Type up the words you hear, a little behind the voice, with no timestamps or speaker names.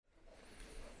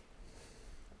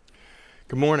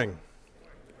Good morning.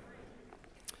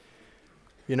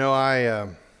 You know, I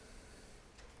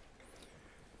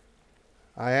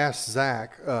asked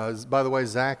Zach, by the way,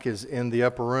 Zach is in the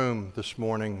upper room this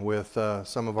morning with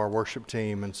some of our worship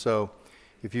team, and so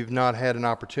if you've not had an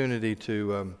opportunity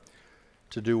to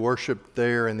do worship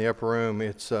there in the upper room,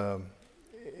 it's a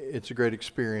great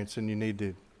experience, and you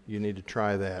need to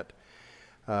try that.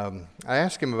 I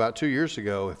asked him about 2 years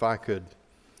ago if I could,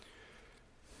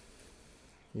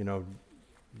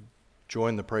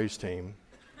 join the praise team.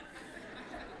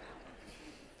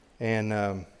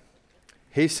 And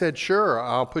he said, sure,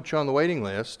 I'll put you on the waiting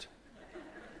list.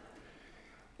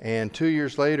 And 2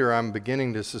 years later, I'm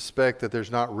beginning to suspect that there's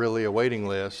not really a waiting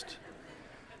list.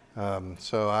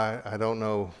 So I don't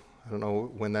know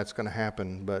when that's going to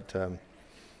happen, but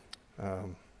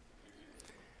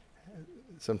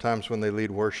sometimes when they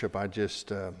lead worship, I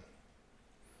just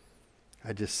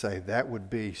say, that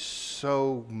would be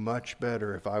so much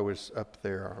better if I was up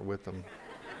there with them.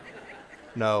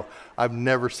 No, I've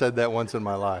never said that once in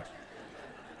my life.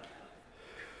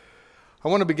 I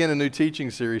want to begin a new teaching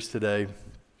series today,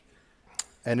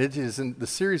 and the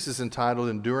series is entitled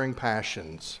Enduring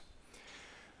Passions.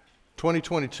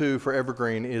 2022 for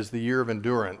Evergreen is the year of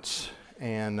endurance,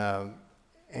 and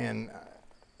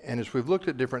as we've looked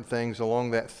at different things along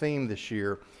that theme this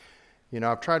year,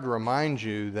 I've tried to remind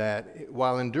you that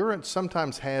while endurance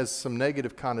sometimes has some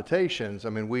negative connotations,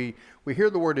 we hear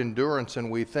the word endurance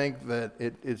and we think that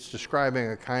it's describing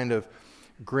a kind of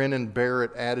grin and bear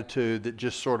it attitude that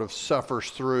just sort of suffers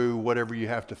through whatever you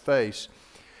have to face.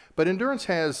 But endurance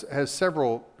has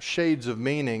several shades of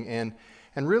meaning, and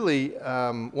really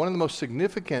one of the most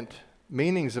significant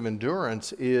meanings of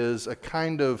endurance is a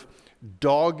kind of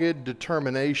dogged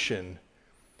determination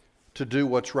to do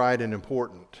what's right and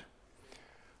important.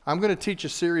 I'm going to teach a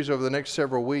series over the next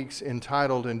several weeks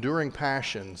entitled Enduring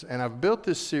Passions, and I've built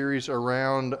this series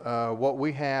around what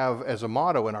we have as a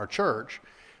motto in our church,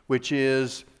 which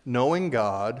is knowing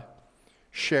God,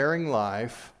 sharing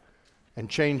life, and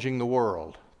changing the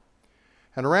world.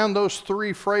 And around those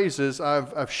three phrases,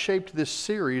 I've shaped this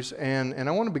series, and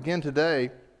I want to begin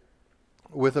today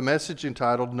with a message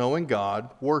entitled Knowing God,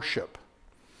 Worship.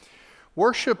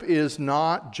 Worship is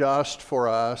not just for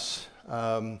us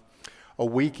a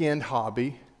weekend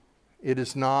hobby. It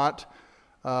is not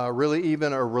really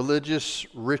even a religious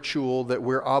ritual that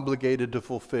we're obligated to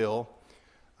fulfill.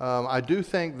 I do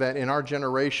think that in our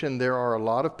generation there are a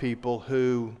lot of people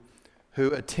who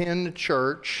attend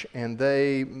church, and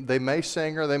they may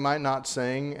sing or they might not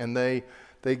sing, and they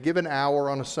give an hour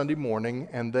on a Sunday morning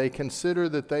and they consider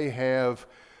that they have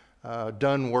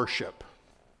done worship.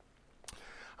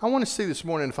 I want to see this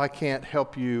morning if I can't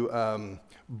help you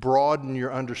broaden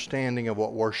your understanding of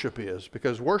what worship is,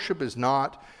 because worship is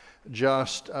not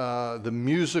just the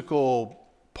musical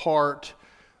part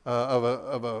of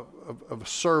a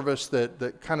service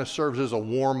that kind of serves as a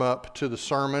warm-up to the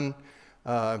sermon.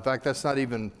 In fact, that's not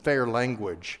even fair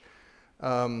language.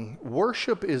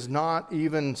 Worship is not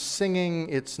even singing.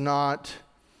 It's not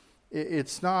any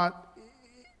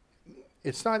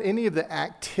of the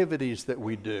activities that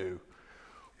we do.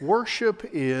 Worship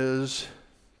is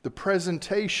the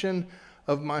presentation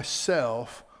of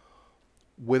myself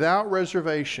without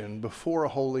reservation before a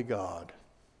holy God.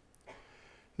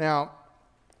 Now,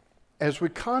 as we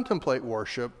contemplate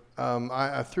worship,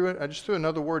 I just threw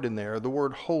another word in there, the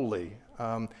word holy.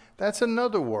 That's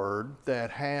another word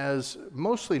that has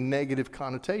mostly negative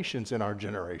connotations in our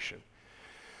generation.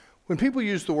 When people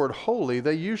use the word holy,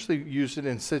 they usually use it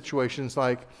in situations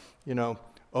like,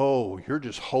 oh, you're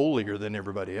just holier than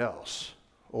everybody else,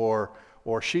 or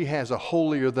she has a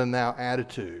holier than thou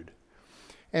attitude.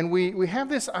 And we have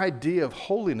this idea of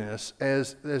holiness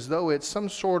as though it's some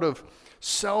sort of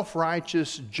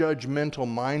self-righteous, judgmental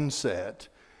mindset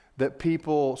that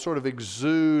people sort of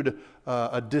exude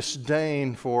a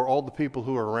disdain for all the people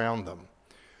who are around them.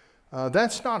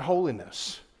 That's not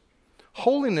holiness.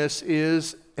 Holiness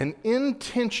is an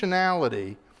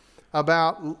intentionality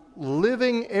about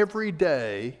living every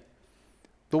day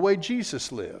the way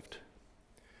Jesus lived.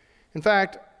 In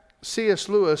fact, C.S.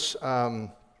 Lewis,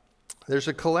 there's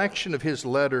a collection of his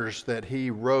letters that he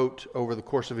wrote over the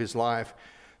course of his life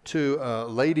to a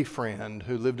lady friend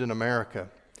who lived in America.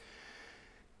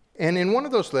 And in one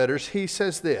of those letters, he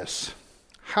says this: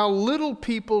 "How little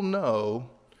people know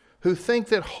who think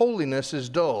that holiness is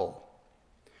dull.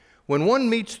 When one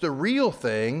meets the real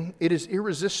thing, it is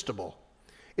irresistible.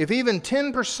 If even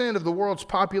 10% of the world's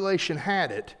population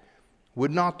had it,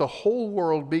 would not the whole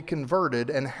world be converted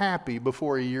and happy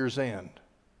before a year's end?"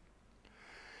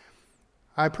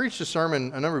 I preached a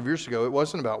sermon a number of years ago. It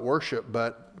wasn't about worship,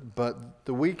 but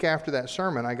the week after that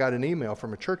sermon, I got an email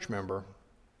from a church member.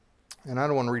 And I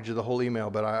don't want to read you the whole email,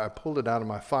 but I pulled it out of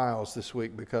my files this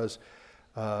week because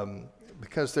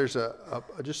there's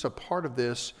just a part of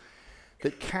this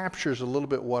that captures a little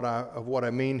bit of what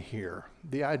I mean here.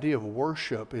 The idea of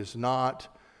worship is not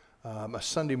a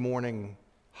Sunday morning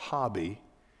hobby.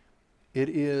 It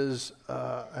is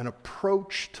an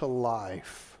approach to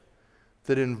life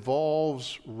that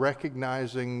involves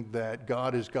recognizing that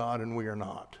God is God and we are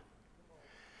not.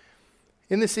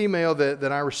 In this email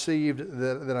that I received,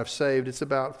 that I've saved, it's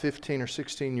about 15 or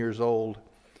 16 years old.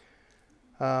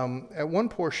 At one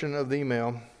portion of the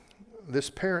email, this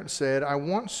parent said, "I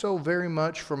want so very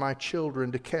much for my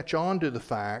children to catch on to the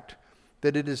fact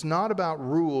that it is not about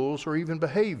rules or even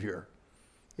behavior.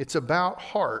 It's about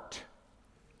heart.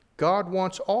 God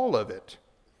wants all of it,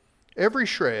 every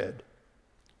shred.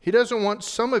 He doesn't want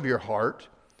some of your heart.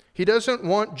 He doesn't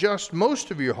want just most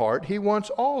of your heart. He wants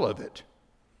all of it."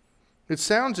 It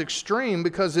sounds extreme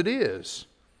because it is.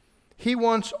 He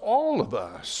wants all of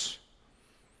us.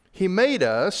 He made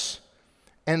us,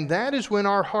 and that is when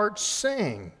our hearts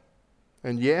sing.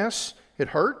 And yes, it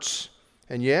hurts,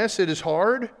 and yes, it is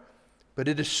hard, but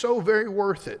it is so very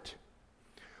worth it.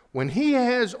 When He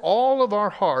has all of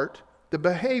our heart, the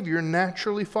behavior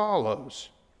naturally follows.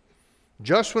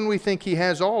 Just when we think He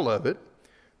has all of it,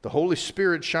 the Holy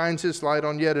Spirit shines His light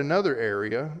on yet another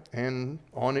area, and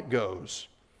on it goes.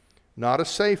 Not a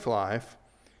safe life.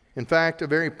 In fact, a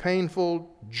very painful,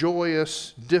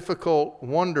 joyous, difficult,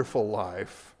 wonderful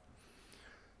life.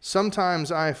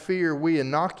 Sometimes I fear we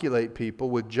inoculate people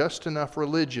with just enough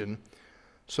religion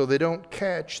so they don't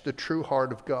catch the true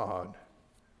heart of God.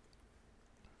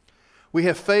 We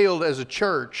have failed as a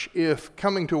church if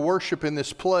coming to worship in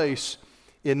this place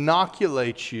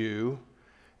inoculates you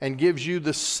and gives you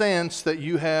the sense that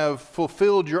you have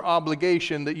fulfilled your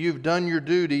obligation, that you've done your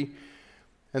duty,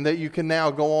 and that you can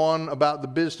now go on about the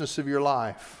business of your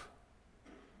life.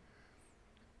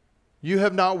 You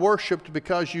have not worshiped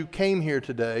because you came here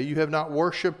today. You have not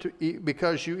worshiped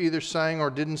because you either sang or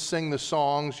didn't sing the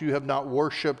songs. You have not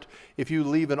worshiped if you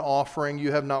leave an offering.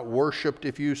 You have not worshiped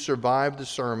if you survived the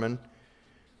sermon.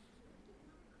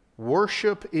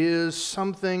 Worship is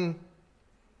something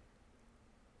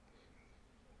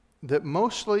that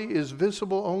mostly is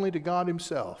visible only to God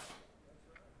Himself.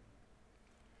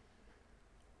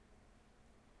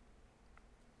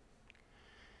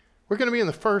 We're going to be in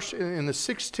the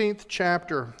 16th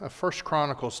chapter of 1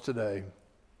 Chronicles today.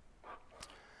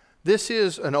 This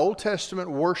is an Old Testament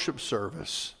worship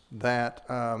service that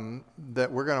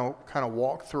we're going to kind of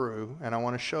walk through, and I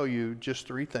want to show you just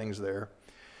 3 things there.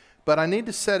 But I need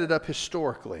to set it up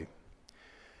historically.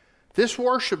 This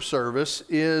worship service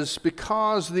is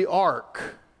because the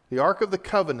Ark of the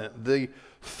Covenant, the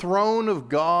throne of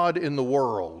God in the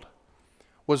world,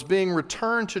 was being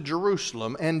returned to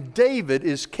Jerusalem, and David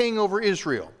is king over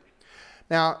Israel.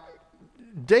 Now,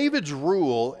 David's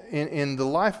rule in the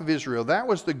life of Israel, that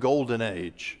was the golden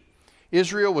age.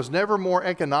 Israel was never more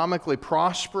economically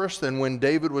prosperous than when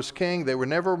David was king. They were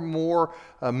never more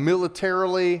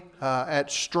militarily at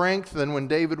strength than when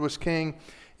David was king.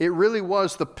 It really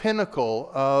was the pinnacle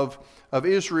of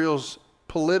Israel's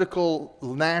political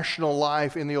national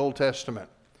life in the Old Testament.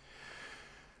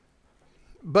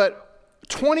 But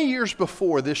 20 years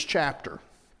before this chapter,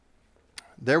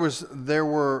 there was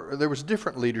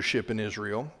different leadership in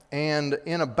Israel, and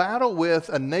in a battle with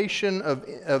a nation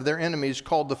of their enemies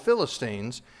called the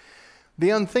Philistines, the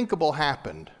unthinkable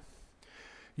happened.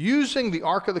 Using the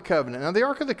Ark of the Covenant. Now, the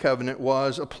Ark of the Covenant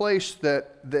was a place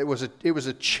it was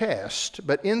a chest,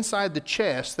 but inside the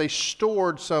chest they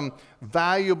stored some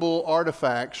valuable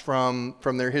artifacts from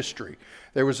their history.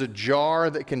 There was a jar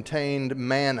that contained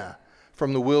manna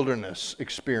from the wilderness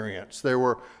experience. There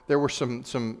were some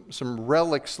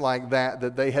relics like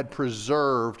that they had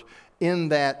preserved in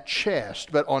that chest.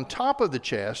 But on top of the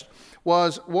chest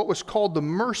was what was called the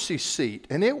mercy seat,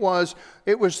 and it was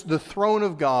the throne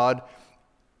of God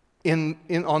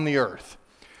on the earth.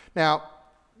 Now,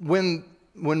 when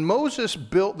Moses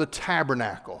built the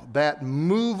tabernacle, that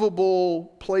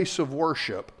movable place of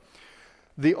worship,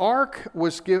 the ark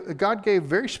God gave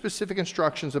very specific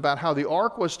instructions about how the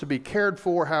ark was to be cared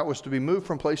for, how it was to be moved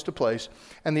from place to place,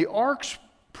 and the ark's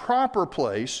proper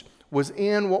place was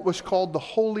in what was called the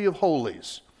Holy of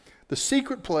Holies, the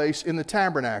secret place in the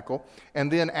tabernacle,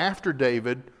 and then after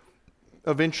David,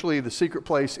 eventually the secret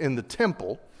place in the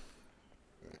temple.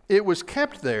 It was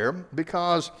kept there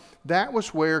because that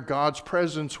was where God's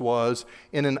presence was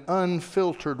in an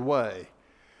unfiltered way.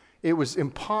 It was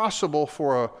impossible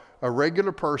for a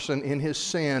regular person in his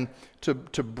sin to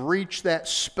breach that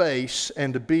space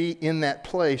and to be in that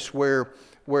place where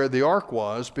the ark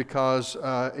was, because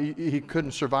he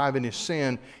couldn't survive in his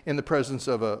sin in the presence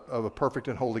of a perfect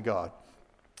and holy God.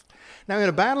 Now, in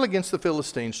a battle against the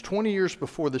Philistines, 20 years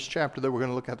before this chapter that we're going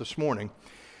to look at this morning,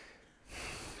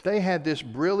 they had this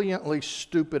brilliantly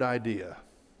stupid idea.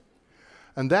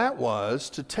 And that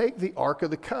was to take the Ark of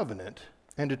the Covenant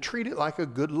and to treat it like a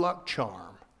good luck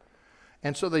charm.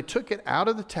 And so they took it out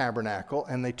of the tabernacle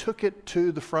and they took it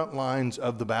to the front lines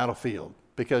of the battlefield.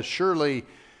 Because surely,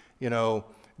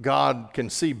 God can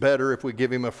see better if we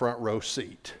give him a front row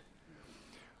seat.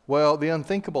 Well, the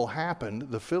unthinkable happened.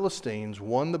 The Philistines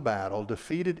won the battle,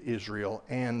 defeated Israel,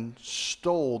 and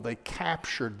they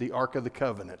captured the Ark of the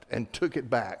Covenant and took it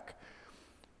back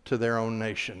to their own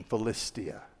nation,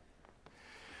 Philistia.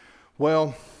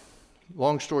 Well,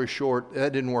 long story short,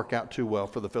 that didn't work out too well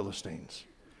for the Philistines.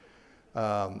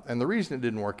 And the reason it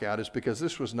didn't work out is because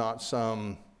this was not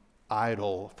some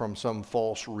idol from some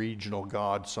false regional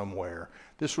god somewhere.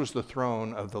 This was the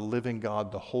throne of the living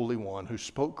God, the Holy One, who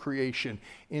spoke creation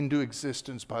into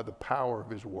existence by the power of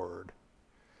his word.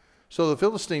 So the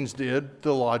Philistines did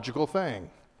the logical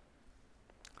thing.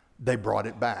 They brought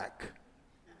it back.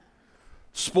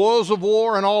 Spoils of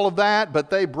war and all of that, but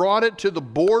they brought it to the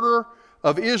border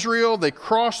of Israel. They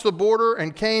crossed the border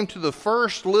and came to the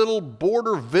first little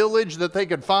border village that they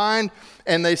could find.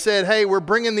 And they said, hey, we're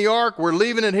bringing the ark. We're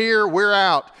leaving it here. We're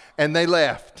out. And they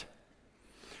left.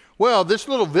 Well, this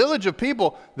little village of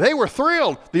people, they were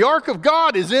thrilled. The ark of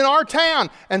God is in our town.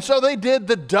 And so they did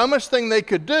the dumbest thing they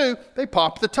could do. They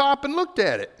popped the top and looked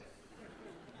at it.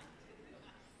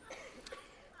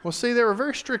 Well, see, there were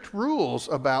very strict rules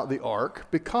about the ark,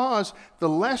 because the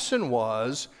lesson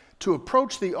was to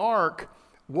approach the ark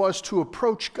was to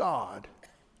approach God.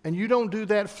 And you don't do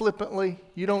that flippantly.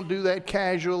 You don't do that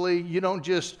casually. You don't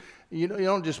just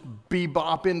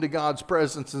bebop into God's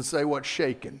presence and say, what's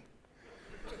shaking?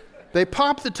 They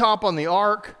pop the top on the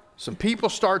ark. Some people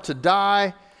start to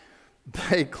die.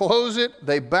 They close it.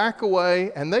 They back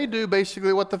away. And they do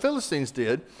basically what the Philistines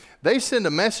did. They send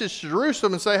a message to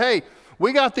Jerusalem and say, hey,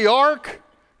 we got the ark.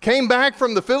 Came back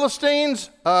from the Philistines.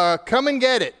 Come and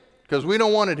get it, because we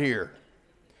don't want it here.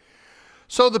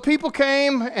 So the people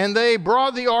came and they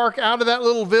brought the ark out of that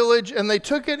little village and they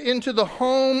took it into the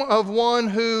home of one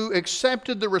who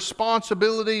accepted the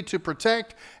responsibility to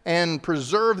protect and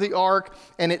preserve the ark,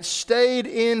 and it stayed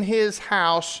in his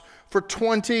house for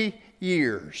 20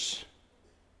 years.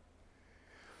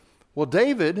 Well,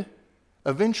 David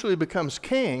eventually becomes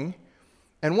king,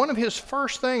 and one of his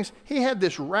first things, he had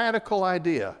this radical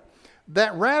idea.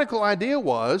 That radical idea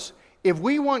was, if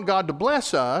we want God to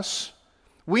bless us,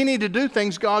 we need to do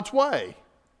things God's way.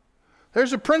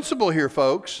 There's a principle here,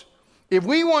 folks. If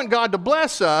we want God to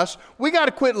bless us, we got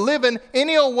to quit living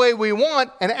any old way we want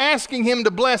and asking him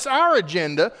to bless our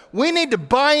agenda. We need to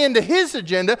buy into his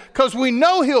agenda, because we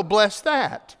know he'll bless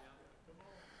that.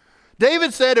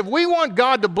 David said, if we want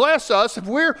God to bless us, if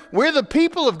we're the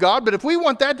people of God, but if we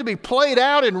want that to be played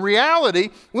out in reality,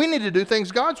 we need to do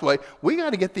things God's way. We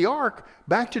got to get the ark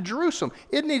back to Jerusalem.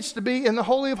 It needs to be in the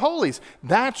Holy of Holies.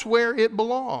 That's where it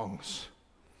belongs.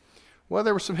 Well,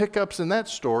 there were some hiccups in that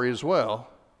story as well.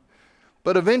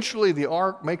 But eventually the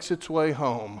ark makes its way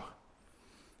home.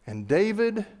 And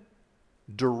David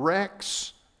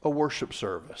directs a worship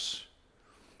service.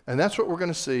 And that's what we're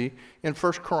going to see in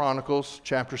 1 Chronicles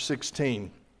chapter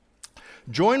 16.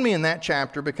 Join me in that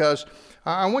chapter, because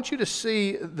I want you to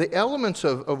see the elements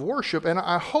of worship. And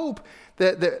I hope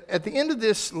that at the end of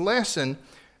this lesson,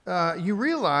 you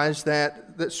realize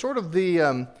that sort of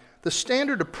the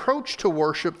standard approach to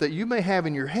worship that you may have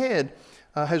in your head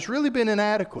has really been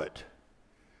inadequate.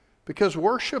 Because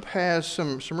worship has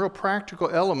some real practical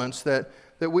elements that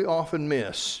we often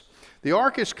miss. The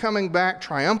ark is coming back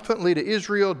triumphantly to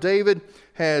Israel. David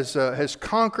has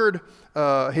conquered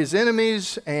his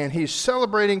enemies, and he's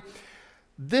celebrating.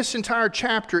 This entire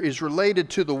chapter is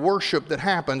related to the worship that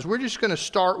happens. We're just going to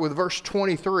start with verse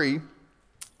 23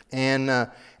 and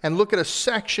look at a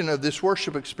section of this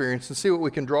worship experience and see what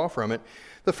we can draw from it.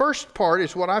 The first part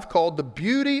is what I've called the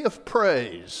beauty of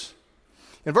praise.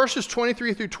 In verses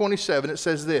 23 through 27, it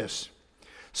says this: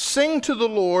 "Sing to the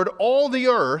Lord, all the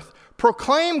earth.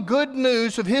 Proclaim good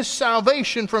news of his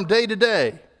salvation from day to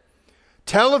day.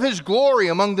 Tell of his glory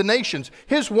among the nations,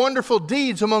 his wonderful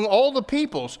deeds among all the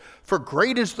peoples. For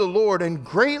great is the Lord, and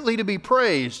greatly to be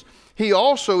praised. He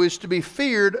also is to be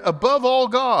feared above all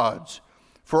gods.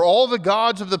 For all the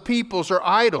gods of the peoples are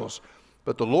idols,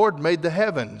 but the Lord made the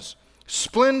heavens.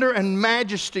 Splendor and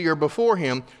majesty are before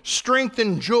him. Strength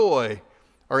and joy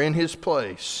are in his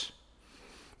place."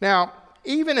 Now,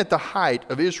 even at the height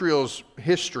of Israel's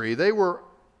history, they were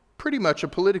pretty much a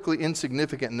politically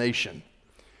insignificant nation.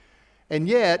 And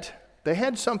yet, they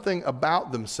had something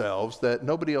about themselves that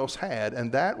nobody else had,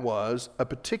 and that was a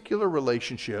particular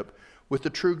relationship with the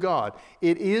true God.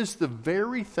 It is the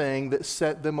very thing that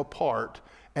set them apart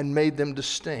and made them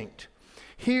distinct.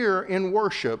 Here in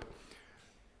worship,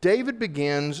 David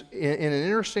begins in an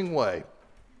interesting way.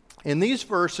 In these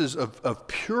verses of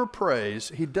pure praise,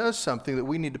 he does something that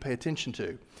we need to pay attention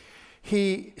to.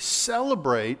 He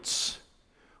celebrates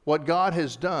what God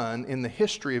has done in the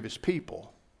history of his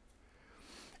people.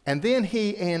 And then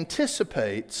he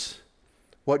anticipates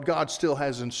what God still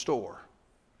has in store.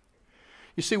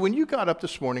 You see, when you got up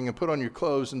this morning and put on your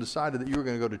clothes and decided that you were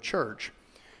going to go to church,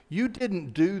 you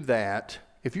didn't do that.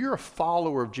 If you're a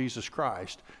follower of Jesus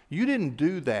Christ, you didn't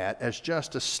do that as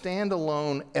just a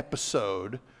standalone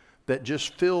episode that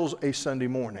just fills a Sunday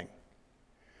morning.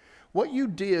 What you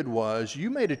did was you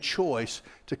made a choice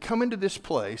to come into this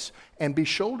place and be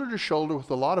shoulder to shoulder with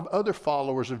a lot of other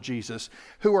followers of Jesus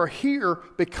who are here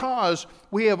because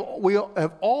we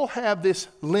all have this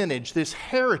lineage, this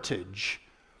heritage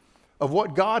of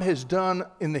what God has done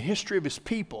in the history of his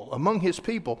people, among his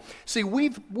people. See,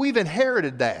 we've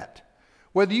inherited that.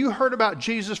 Whether you heard about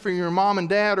Jesus from your mom and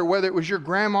dad, or whether it was your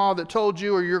grandma that told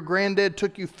you, or your granddad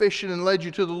took you fishing and led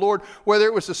you to the Lord, whether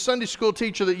it was a Sunday school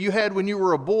teacher that you had when you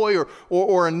were a boy,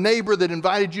 or a neighbor that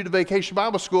invited you to Vacation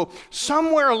Bible School,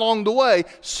 somewhere along the way,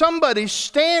 somebody's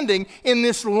standing in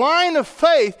this line of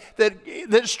faith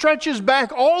that stretches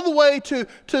back all the way to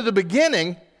the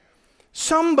beginning.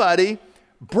 Somebody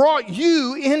brought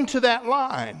you into that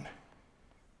line.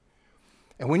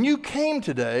 And when you came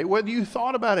today, whether you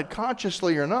thought about it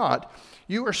consciously or not,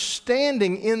 you are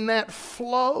standing in that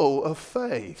flow of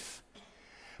faith.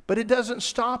 But it doesn't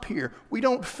stop here. We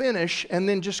don't finish and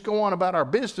then just go on about our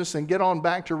business and get on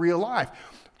back to real life.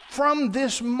 From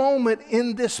this moment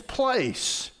in this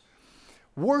place,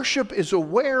 worship is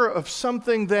aware of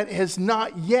something that has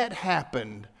not yet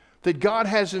happened, that God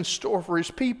has in store for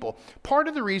his people. Part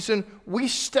of the reason we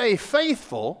stay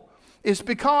faithful is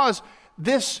because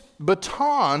this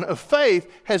baton of faith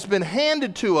has been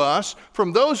handed to us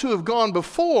from those who have gone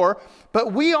before,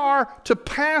 but we are to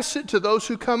pass it to those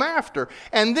who come after.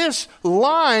 And this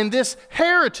line, this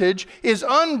heritage, is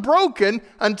unbroken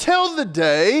until the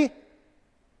day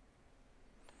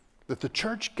that the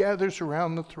church gathers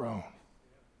around the throne.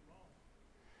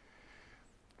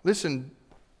 Listen,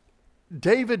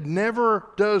 David never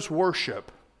does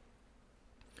worship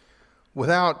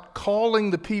without calling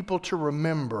the people to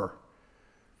remember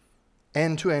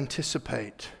and to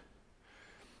anticipate.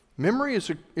 Memory is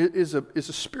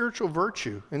a spiritual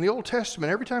virtue. In the Old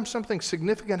Testament, every time something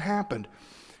significant happened,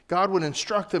 God would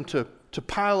instruct them to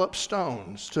pile up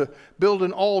stones, to build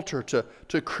an altar,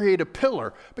 to create a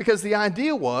pillar. Because the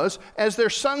idea was, as their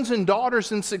sons and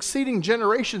daughters in succeeding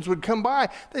generations would come by,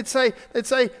 they'd say,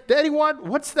 Daddy,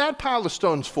 what's that pile of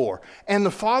stones for? And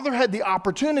the father had the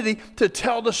opportunity to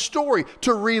tell the story,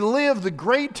 to relive the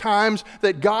great times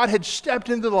that God had stepped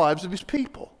into the lives of his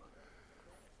people.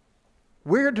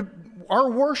 Our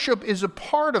worship is a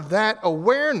part of that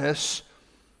awareness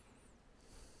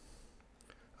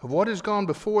of what has gone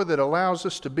before that allows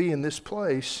us to be in this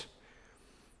place,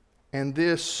 and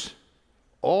this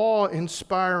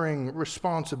awe-inspiring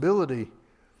responsibility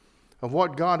of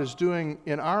what God is doing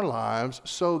in our lives,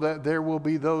 so that there will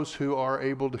be those who are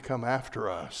able to come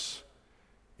after us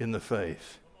in the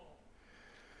faith.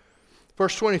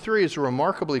 Verse 23 is a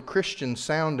remarkably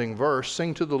Christian-sounding verse.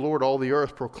 Sing to the Lord, all the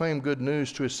earth. Proclaim good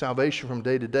news to his salvation from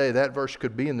day to day. That verse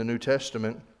could be in the New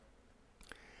Testament.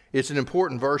 It's an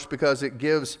important verse because it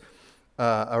gives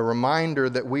a reminder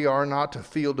that we are not to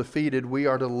feel defeated. We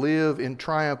are to live in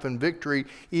triumph and victory,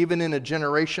 even in a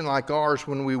generation like ours,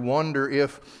 when we wonder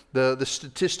if the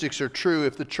statistics are true,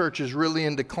 if the church is really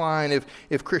in decline,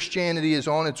 if Christianity is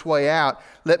on its way out.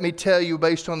 Let me tell you,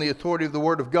 based on the authority of the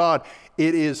Word of God,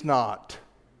 it is not.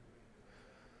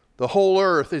 The whole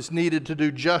earth is needed to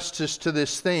do justice to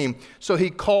this theme. So he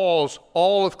calls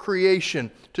all of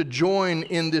creation to join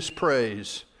in this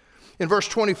praise. In verse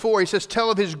 24, he says, tell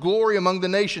of his glory among the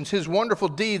nations, his wonderful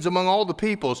deeds among all the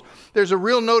peoples. There's a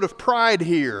real note of pride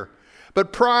here.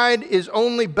 But pride is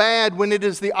only bad when it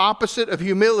is the opposite of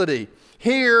humility.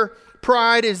 Here,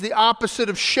 pride is the opposite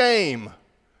of shame.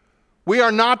 We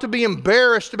are not to be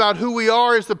embarrassed about who we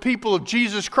are as the people of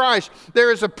Jesus Christ.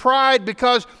 There is a pride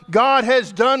because God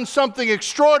has done something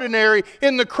extraordinary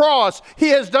in the cross. He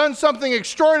has done something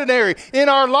extraordinary in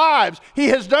our lives. He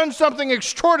has done something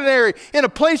extraordinary in a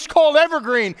place called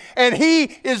Evergreen. And he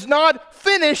is not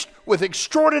finished with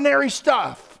extraordinary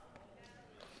stuff.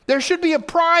 There should be a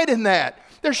pride in that.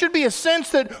 There should be a sense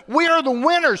that we are the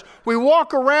winners. We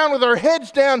walk around with our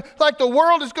heads down like the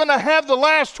world is going to have the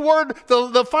last word,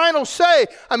 the final say.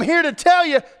 I'm here to tell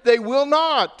you, they will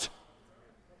not.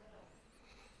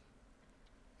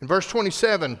 In verse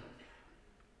 27,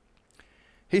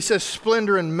 he says,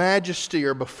 splendor and majesty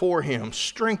are before him.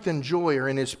 Strength and joy are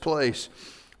in his place.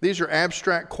 These are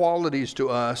abstract qualities to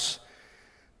us,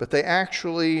 but they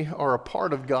actually are a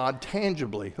part of God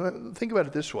tangibly. Think about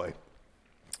it this way.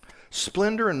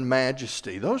 Splendor and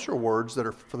majesty, those are words that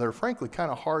are frankly kind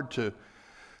of hard to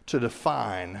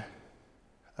define.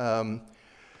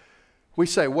 We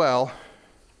say, well,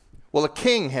 a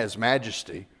king has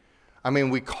majesty. I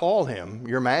mean, we call him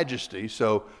your majesty,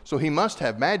 so he must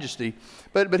have majesty.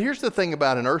 But here's the thing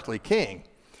about an earthly king.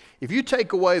 If you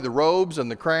take away the robes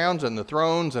and the crowns and the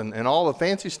thrones and all the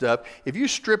fancy stuff, if you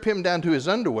strip him down to his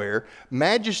underwear,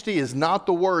 majesty is not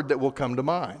the word that will come to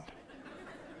mind.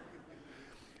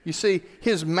 You see,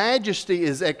 his majesty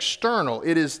is external.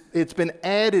 It's been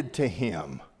added to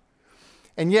him.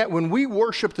 And yet when we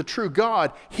worship the true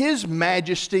God, his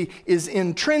majesty is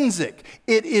intrinsic.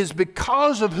 It is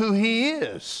because of who he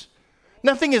is.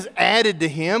 Nothing is added to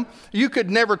him. You could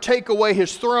never take away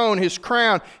his throne, his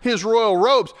crown, his royal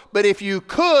robes. But if you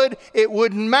could, it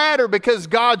wouldn't matter because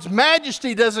God's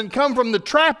majesty doesn't come from the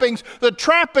trappings. The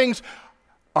trappings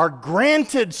are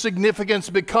granted significance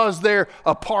because they're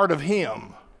a part of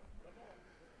him.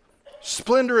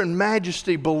 Splendor and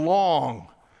majesty belong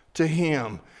to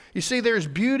him. You see, there's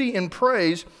beauty in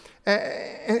praise.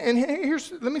 And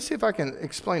let me see if I can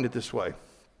explain it this way.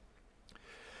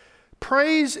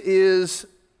 Praise is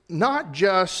not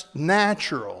just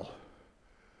natural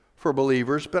for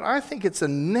believers, but I think it's a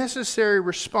necessary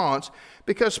response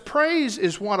because praise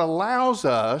is what allows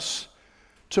us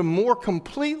to more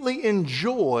completely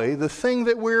enjoy the thing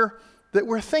that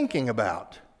we're thinking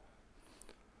about.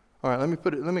 All right, let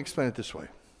me explain it this way.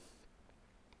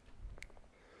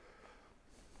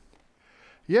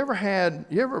 You ever had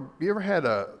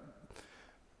a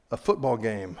football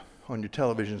game on your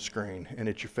television screen and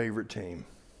it's your favorite team?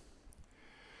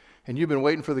 And you've been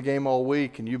waiting for the game all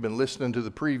week and you've been listening to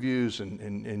the previews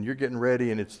and you're getting ready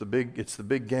and it's the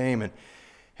big game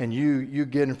and you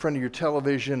get in front of your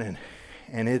television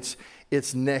and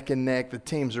it's neck and neck. The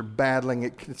teams are battling.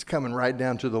 It's coming right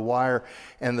down to the wire.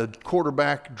 And the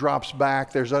quarterback drops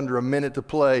back. There's under a minute to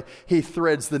play. He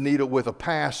threads the needle with a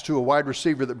pass to a wide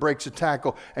receiver that breaks a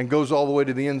tackle and goes all the way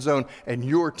to the end zone. And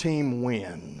your team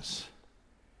wins.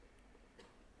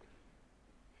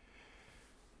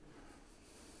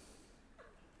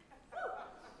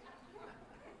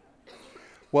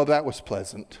 Well, that was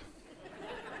pleasant.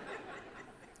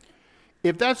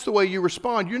 If that's the way you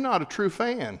respond, you're not a true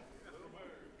fan.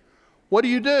 What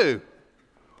do?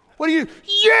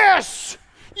 Yes!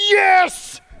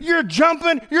 Yes! You're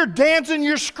jumping, you're dancing,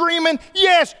 you're screaming.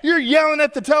 Yes, you're yelling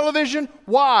at the television.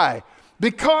 Why?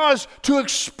 Because to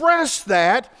express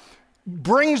that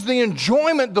brings the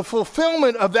enjoyment, the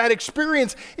fulfillment of that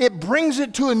experience. It brings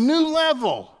it to a new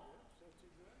level.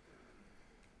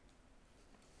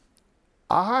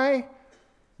 I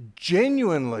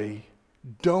genuinely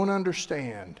don't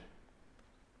understand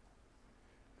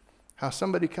how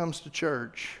somebody comes to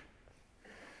church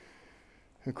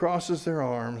and crosses their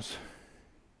arms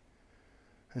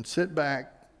and sit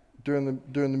back during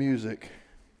the music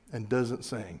and doesn't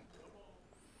sing.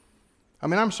 I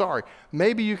mean, I'm sorry.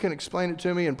 Maybe you can explain it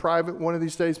to me in private one of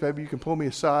these days. Maybe you can pull me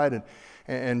aside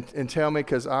and tell me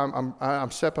because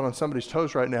I'm stepping on somebody's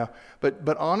toes right now.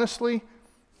 But honestly,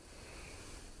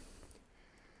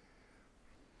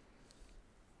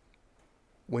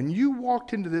 when you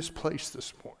walked into this place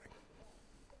this morning,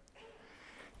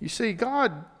 you see,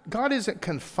 God isn't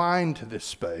confined to this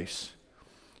space.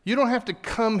 You don't have to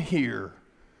come here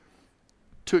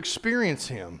to experience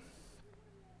him.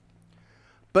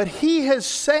 But he has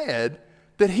said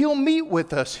that he'll meet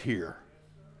with us here.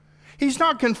 He's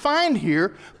not confined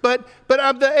here, but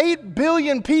of the 8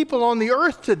 billion people on the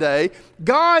earth today,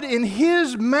 God in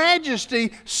his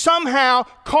majesty somehow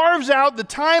carves out the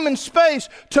time and space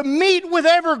to meet with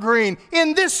Evergreen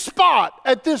in this spot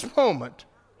at this moment.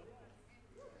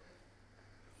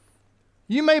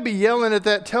 You may be yelling at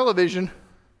that television,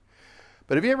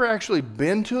 but have you ever actually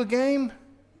been to a game?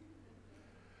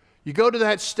 You go to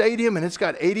that stadium and it's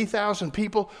got 80,000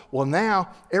 people. Well, now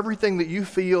everything that you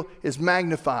feel is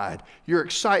magnified. Your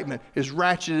excitement is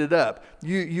ratcheted up.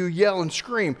 You yell and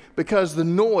scream because the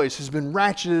noise has been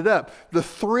ratcheted up. The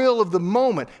thrill of the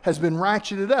moment has been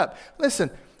ratcheted up.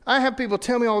 Listen, I have people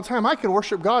tell me all the time, I can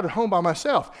worship God at home by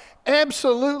myself.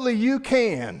 Absolutely you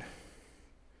can.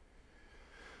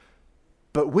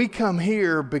 But we come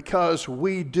here because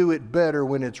we do it better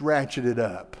when it's ratcheted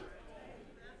up.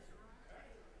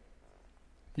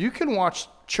 You can watch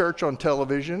church on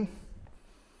television,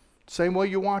 same way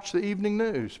you watch the evening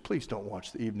news. Please don't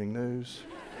watch the evening news.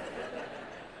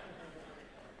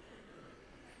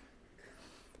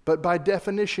 But by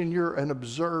definition, you're an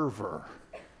observer.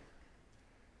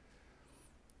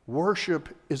 Worship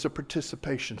is a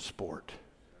participation sport.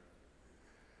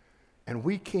 And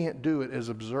we can't do it as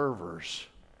observers.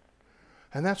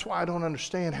 And that's why I don't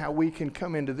understand how we can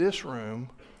come into this room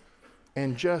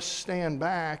and just stand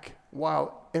back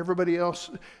while everybody else,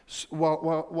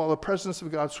 while the presence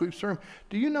of God sweeps the room.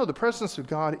 Do you know the presence of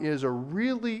God is a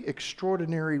really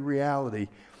extraordinary reality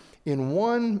in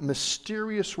one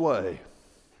mysterious way?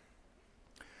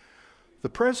 The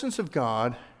presence of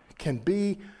God can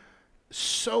be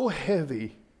so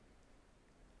heavy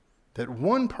that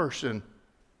one person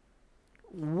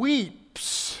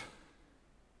weeps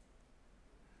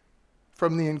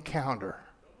from the encounter,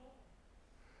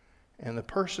 and the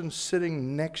person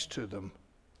sitting next to them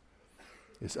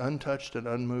is untouched and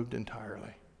unmoved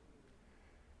entirely.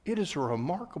 It is a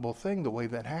remarkable thing the way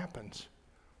that happens.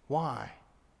 Why?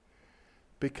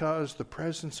 Because the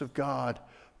presence of God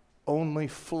only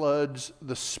floods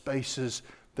the spaces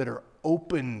that are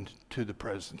opened to the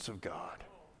presence of God.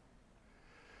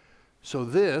 So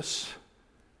this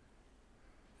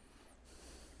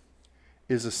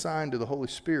is a sign to the Holy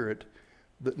Spirit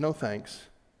that no thanks,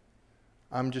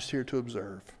 I'm just here to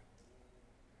observe.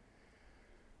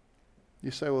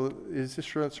 You say, well, is this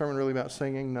sermon really about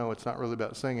singing? No, it's not really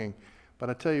about singing. But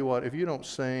I tell you what, if you don't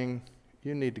sing,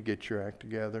 you need to get your act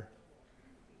together.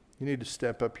 You need to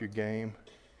step up your game.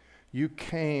 You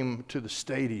came to the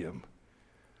stadium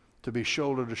to be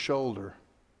shoulder to shoulder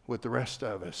with the rest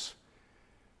of us,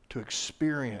 to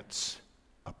experience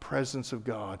a presence of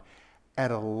God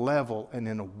at a level and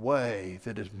in a way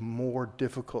that is more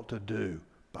difficult to do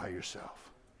by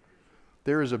yourself.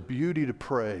 There is a beauty to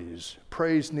praise.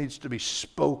 Praise needs to be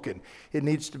spoken. It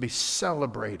needs to be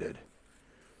celebrated.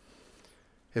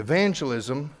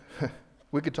 Evangelism,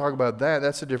 we could talk about that.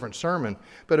 That's a different sermon.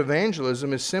 But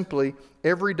evangelism is simply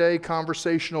everyday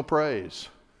conversational praise.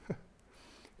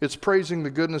 It's praising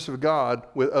the goodness of God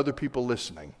with other people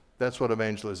listening. That's what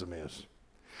evangelism is.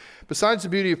 Besides the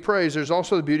beauty of praise, there's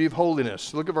also the beauty of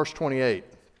holiness. Look at verse 28.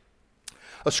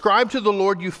 Ascribe to the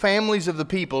Lord, you families of the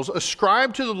peoples.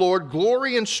 Ascribe to the Lord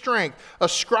glory and strength.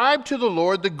 Ascribe to the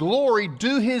Lord the glory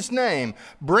due his name.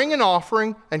 Bring an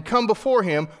offering and come before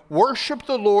him. Worship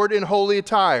the Lord in holy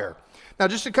attire. Now,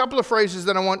 just a couple of phrases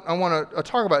that I want to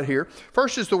talk about here.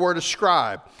 First is the word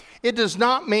ascribe. It does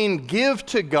not mean give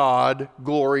to God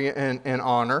glory and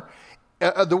honor.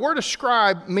 The word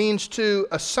ascribe means to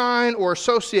assign or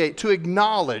associate, to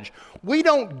acknowledge. We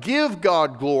don't give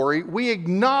God glory. We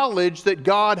acknowledge that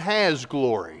God has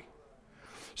glory.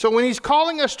 So when he's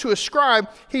calling us to ascribe,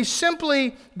 he's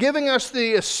simply giving us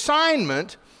the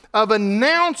assignment of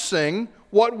announcing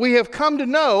what we have come to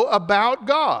know about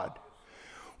God.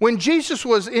 When Jesus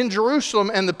was in Jerusalem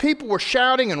and the people were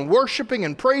shouting and worshiping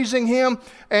and praising him,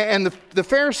 and the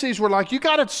Pharisees were like, you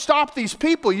got to stop these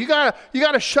people. You got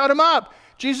to shut them up.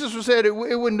 Jesus said it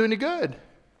wouldn't do any good.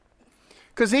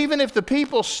 Because even if the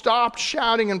people stopped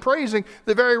shouting and praising,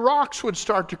 the very rocks would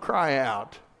start to cry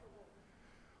out.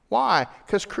 Why?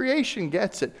 Because creation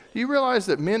gets it. Do you realize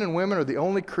that men and women are the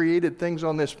only created things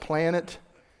on this planet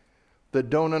that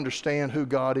don't understand who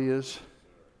God is?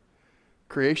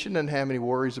 Creation doesn't have any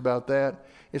worries about that.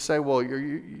 You say, well,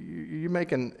 you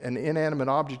make an inanimate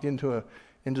object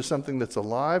into something that's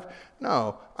alive.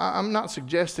 No, I'm not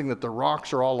suggesting that the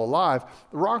rocks are all alive.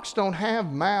 The rocks don't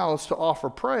have mouths to offer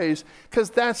praise because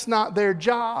that's not their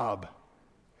job.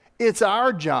 It's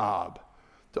our job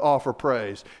to offer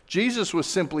praise. Jesus was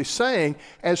simply saying,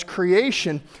 as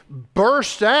creation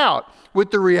burst out with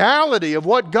the reality of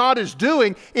what God is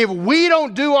doing, if we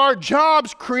don't do our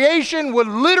jobs, creation would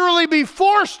literally be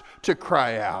forced to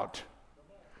cry out.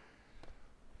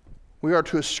 We are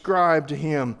to ascribe to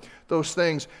him those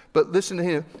things. But listen to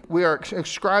him. We are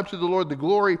ascribed to the Lord the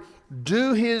glory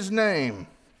due his name.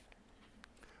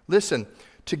 Listen,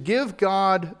 to give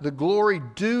God the glory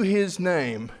due his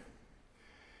name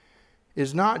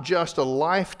is not just a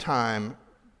lifetime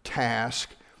task,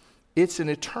 it's an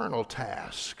eternal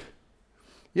task.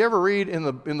 You ever read in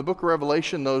the book of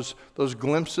Revelation those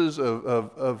glimpses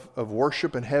of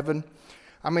worship in heaven?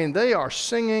 I mean, they are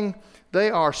singing, they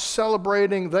are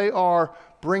celebrating, they are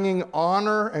bringing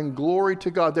honor and glory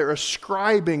to God. They're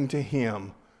ascribing to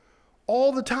him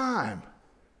all the time.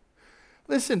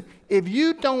 Listen, if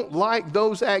you don't like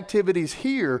those activities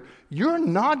here, you're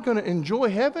not going to enjoy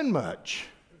heaven much.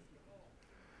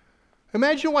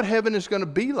 Imagine what heaven is going to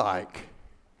be like.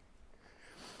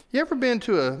 You ever been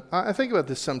to I think about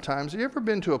this sometimes, you ever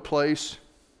been to a place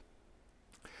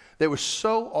that was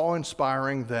so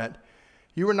awe-inspiring that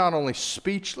you were not only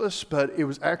speechless, but it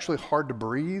was actually hard to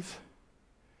breathe?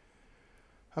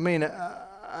 I mean,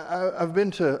 I've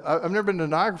never been to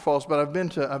Niagara Falls, but I've been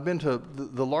to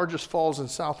the largest falls in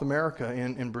South America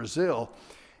in Brazil,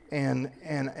 and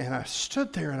I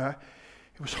stood there and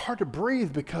it was hard to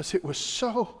breathe because it was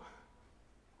so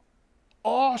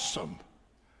awesome.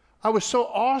 I was so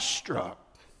awestruck.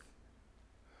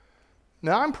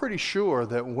 Now I'm pretty sure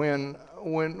that when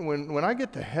I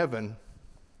get to heaven,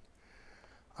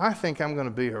 I think I'm going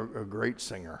to be a great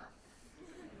singer.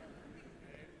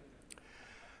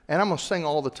 And I'm going to sing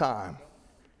all the time.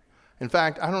 In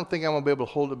fact, I don't think I'm going to be able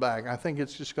to hold it back. I think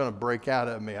it's just going to break out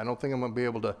of me. I don't think I'm going to be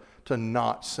able to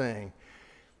not sing.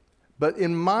 But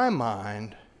in my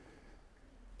mind,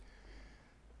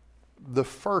 the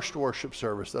first worship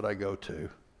service that I go to,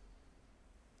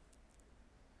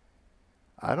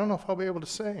 I don't know if I'll be able to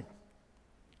sing.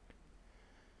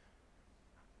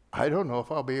 I don't know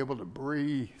if I'll be able to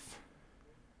breathe.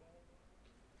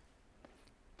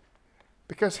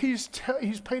 Because he's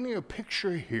painting a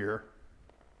picture here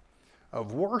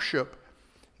of worship,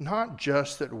 not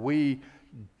just that we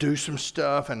do some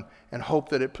stuff and hope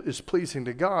that it is pleasing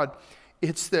to God.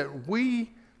 It's that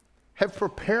we have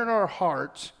prepared our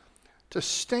hearts to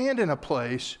stand in a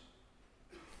place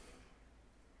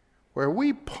where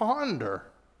we ponder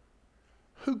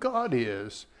who God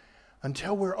is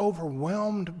until we're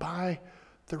overwhelmed by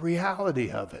the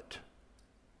reality of it.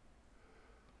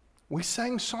 We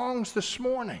sang songs this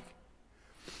morning,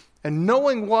 and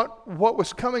knowing what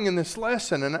was coming in this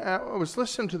lesson, and I was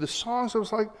listening to the songs, I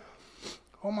was like,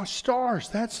 oh my stars,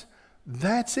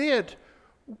 that's it.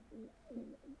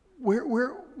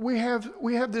 We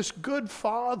have this good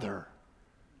Father.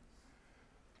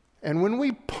 And when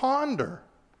we ponder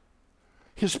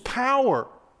His power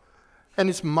and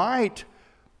His might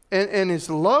and His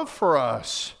love for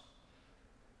us,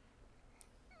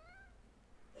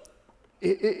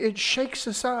 it shakes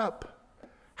us up.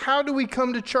 How do we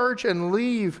come to church and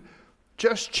leave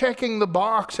just checking the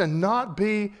box and not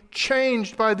be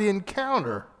changed by the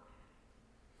encounter?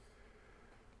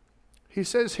 He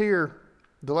says here,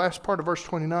 the last part of verse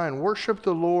 29, worship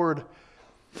the Lord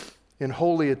in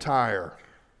holy attire.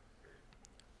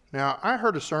 Now, I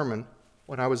heard a sermon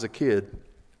when I was a kid.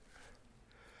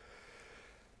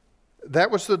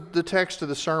 That was the text of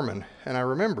the sermon, and I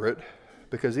remember it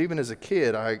because even as a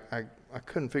kid, I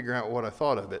couldn't figure out what I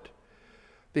thought of it.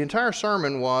 The entire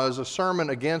sermon was a sermon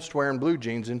against wearing blue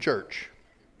jeans in church.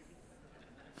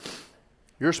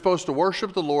 You're supposed to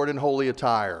worship the Lord in holy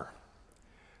attire.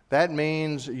 That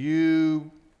means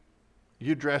you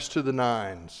dress to the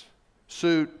nines.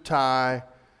 Suit, tie,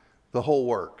 the whole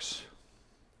works.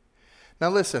 Now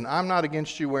listen, I'm not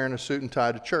against you wearing a suit and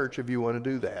tie to church if you want to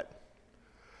do that.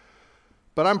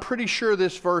 But I'm pretty sure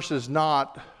this verse is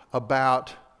not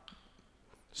about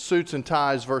suits and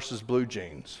ties versus blue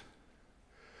jeans.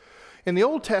 In the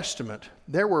Old Testament,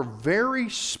 there were very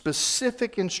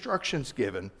specific instructions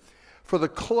given for the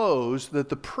clothes that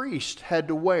the priest had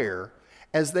to wear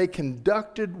as they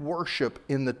conducted worship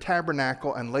in the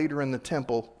tabernacle and later in the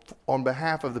temple on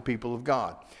behalf of the people of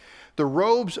God. The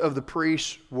robes of the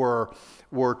priests were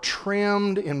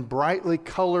trimmed in bright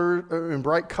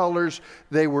colors.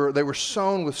 They were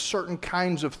sewn with certain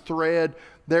kinds of thread.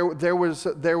 There was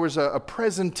a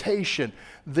presentation.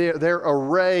 Their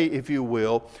array, if you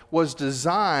will, was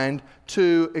designed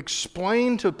to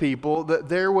explain to people that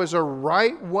there was a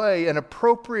right way, an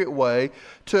appropriate way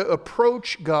to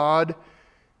approach God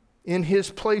in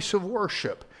His place of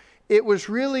worship. It was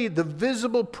really the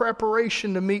visible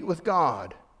preparation to meet with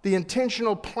God, the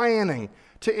intentional planning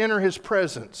to enter His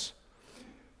presence.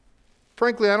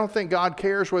 Frankly, I don't think God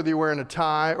cares whether you're wearing a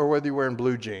tie or whether you're wearing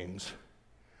blue jeans.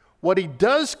 What He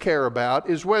does care about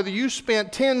is whether you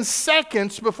spent 10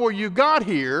 seconds before you got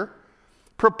here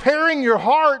preparing your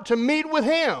heart to meet with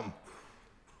Him.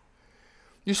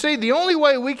 You see, the only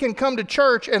way we can come to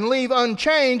church and leave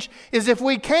unchanged is if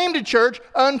we came to church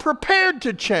unprepared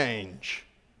to change.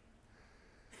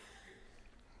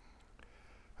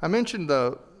 I mentioned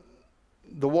the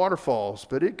waterfalls,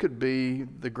 but it could be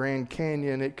the Grand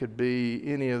Canyon. It could be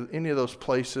any of those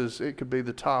places. It could be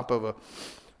the top of a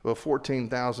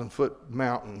 14,000-foot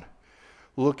mountain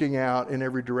looking out in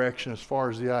every direction as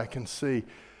far as the eye can see.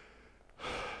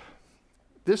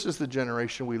 This is the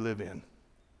generation we live in.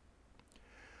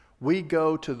 We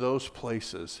go to those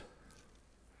places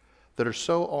that are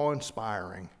so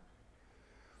awe-inspiring.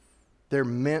 They're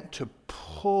meant to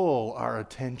pull our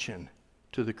attention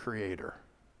to the Creator.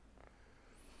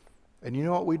 And you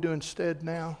know what we do instead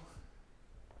now?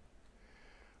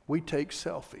 We take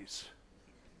selfies.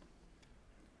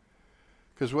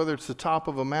 Because whether it's the top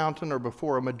of a mountain or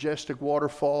before a majestic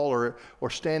waterfall or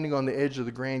standing on the edge of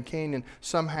the Grand Canyon,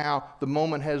 somehow the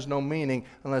moment has no meaning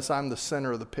unless I'm the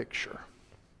center of the picture.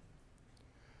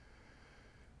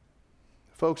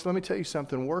 Folks, let me tell you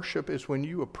something. Worship is when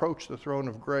you approach the throne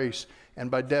of grace, and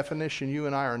by definition, you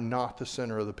and I are not the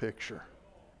center of the picture.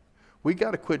 We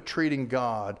got to quit treating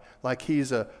God like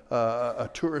He's a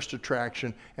tourist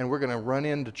attraction, and we're going to run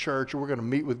into church, and we're going to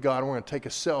meet with God, and we're going to take a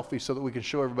selfie so that we can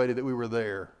show everybody that we were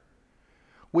there.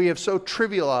 We have so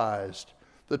trivialized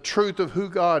the truth of who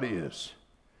God is.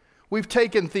 We've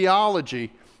taken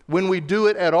theology when we do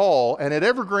it at all, and at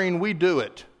Evergreen we do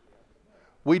it.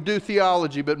 We do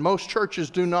theology, but most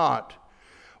churches do not.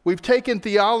 We've taken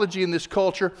theology in this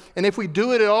culture, and if we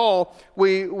do it at all,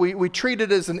 we treat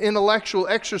it as an intellectual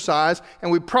exercise,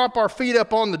 and we prop our feet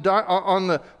up on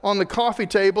the coffee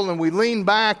table, and we lean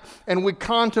back, and we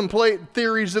contemplate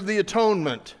theories of the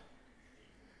atonement.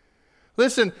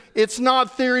 Listen, it's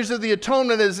not theories of the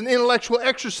atonement as an intellectual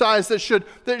exercise that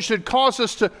should cause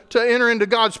us to enter into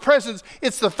God's presence.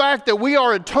 It's the fact that we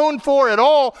are atoned for at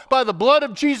all by the blood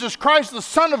of Jesus Christ, the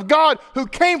Son of God, who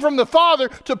came from the Father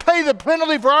to pay the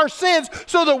penalty for our sins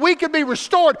so that we could be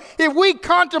restored. If we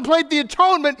contemplate the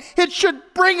atonement, it should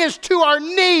bring us to our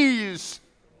knees.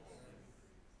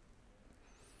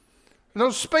 No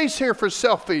space here for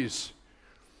selfies,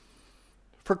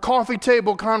 for coffee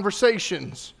table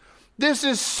conversations. This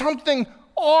is something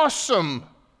awesome.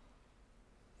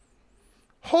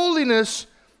 Holiness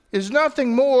is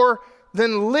nothing more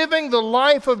than living the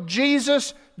life of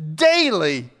Jesus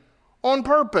daily on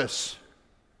purpose.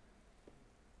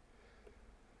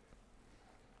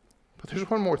 But there's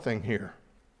one more thing here.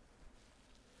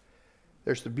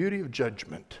 There's the beauty of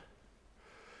judgment.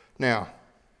 Now,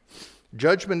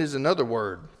 judgment is another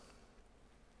word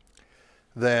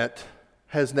that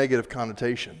has negative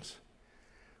connotations.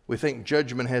 We think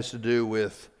judgment has to do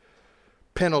with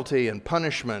penalty and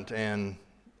punishment and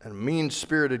a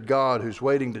mean-spirited God who's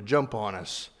waiting to jump on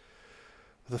us.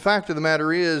 The fact of the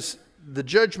matter is, the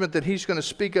judgment that he's going to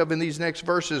speak of in these next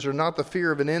verses are not the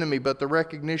fear of an enemy, but the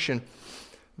recognition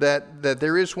that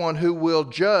there is one who will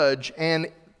judge. And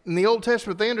in the Old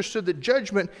Testament, they understood that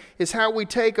judgment is how we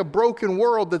take a broken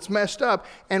world that's messed up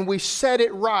and we set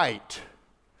it right.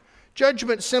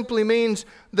 Judgment simply means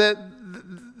that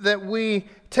we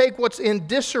take what's in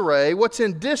disarray, what's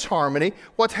in disharmony,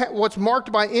 what's marked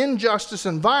by injustice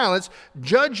and violence.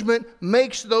 Judgment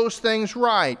makes those things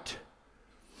right.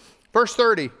 Verse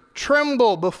 30,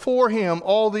 tremble before him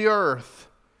all the earth.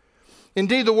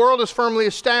 Indeed, the world is firmly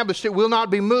established, it will not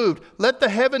be moved. Let the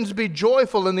heavens be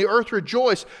joyful and the earth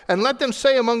rejoice, and let them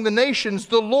say among the nations,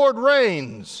 the Lord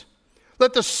reigns.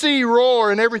 Let the sea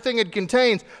roar and everything it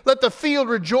contains. Let the field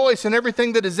rejoice and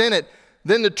everything that is in it.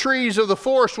 Then the trees of the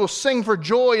forest will sing for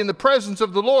joy in the presence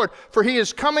of the Lord, for he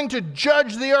is coming to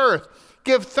judge the earth.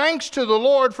 Give thanks to the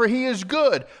Lord, for he is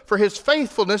good, for his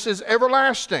faithfulness is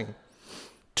everlasting.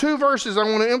 Two verses I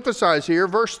want to emphasize here.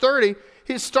 Verse 30,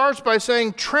 he starts by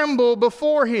saying, tremble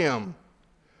before him.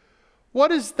 What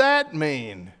does that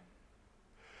mean?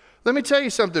 Let me tell you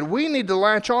something. We need to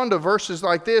latch on to verses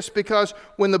like this, because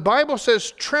when the Bible says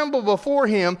tremble before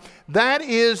him, that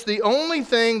is the only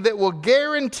thing that will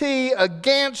guarantee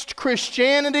against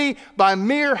Christianity by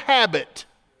mere habit.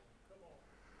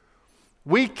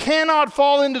 We cannot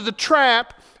fall into the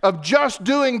trap of just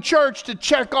doing church to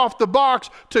check off the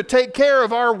box to take care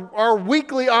of our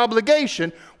weekly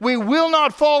obligation. We will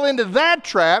not fall into that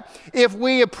trap if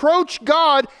we approach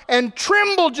God and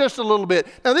tremble just a little bit.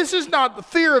 Now, this is not the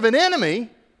fear of an enemy.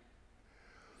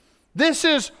 This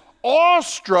is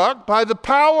awestruck by the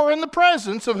power and the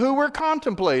presence of who we're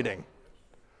contemplating.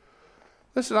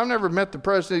 Listen, I've never met the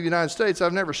President of the United States.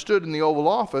 I've never stood in the Oval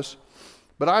Office.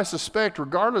 But I suspect,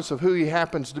 regardless of who he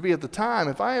happens to be at the time,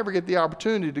 if I ever get the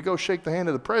opportunity to go shake the hand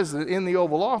of the President in the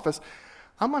Oval Office,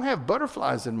 I'm going to have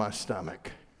butterflies in my stomach.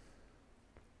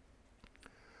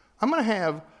 I'm going to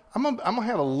have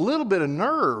a little bit of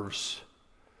nerves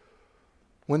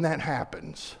when that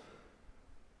happens.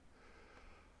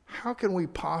 How can we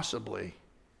possibly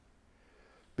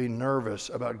be nervous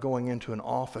about going into an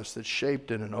office that's shaped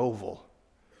in an oval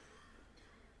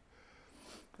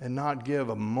and not give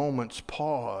a moment's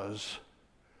pause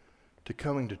to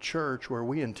coming to church where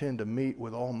we intend to meet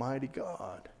with Almighty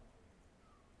God?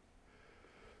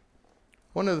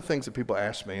 One of the things that people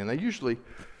ask me, and they usually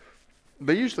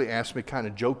ask me kind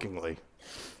of jokingly,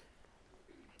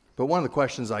 but one of the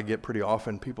questions I get pretty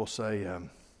often, people say,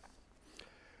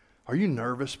 Are you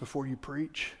nervous before you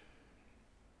preach?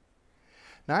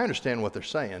 Now, I understand what they're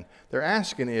saying. They're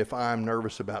asking if I'm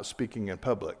nervous about speaking in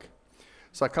public.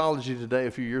 Psychology Today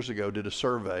a few years ago did a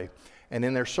survey, and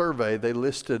in their survey, they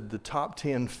listed the top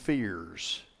 10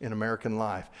 fears in American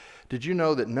life. Did you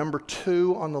know that number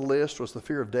 2 on the list was the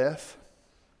fear of death?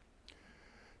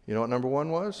 You know what number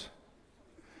 1 was?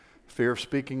 Fear of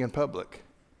speaking in public.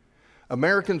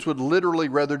 Americans would literally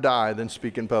rather die than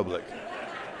speak in public.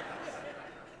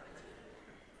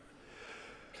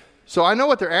 So I know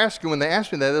what they're asking. When they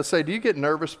ask me that, they'll say, do you get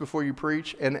nervous before you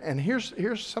preach? And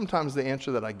here's sometimes the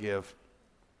answer that I give.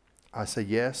 I say,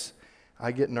 yes,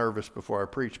 I get nervous before I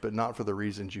preach, but not for the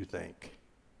reasons you think.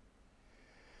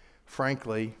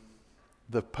 Frankly,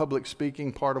 the public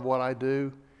speaking part of what I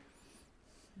do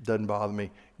doesn't bother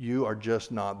me. You are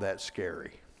just not that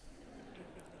scary.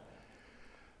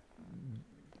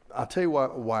 I'll tell you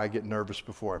why I get nervous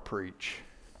before I preach.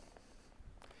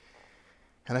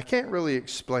 And I can't really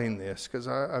explain this because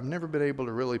I've never been able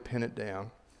to really pin it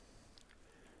down.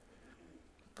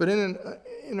 But in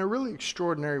a really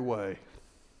extraordinary way,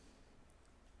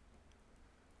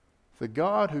 the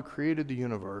God who created the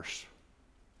universe,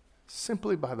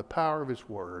 simply by the power of His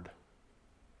Word,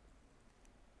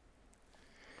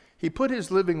 He put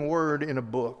His living Word in a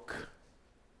book.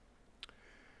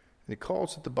 And He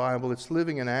calls it the Bible. It's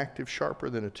living and active, sharper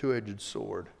than a two-edged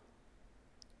sword.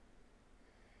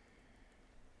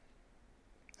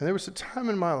 And there was a time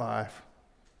in my life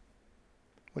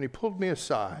when He pulled me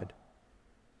aside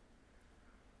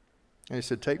and He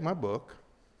said, take my book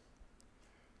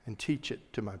and teach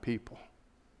it to my people.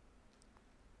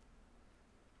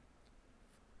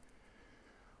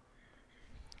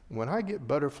 When I get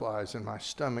butterflies in my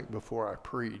stomach before I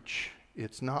preach,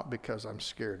 it's not because I'm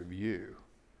scared of you.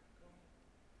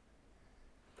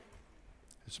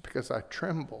 It's because I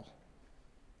tremble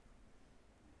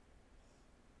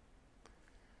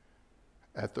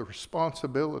at the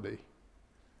responsibility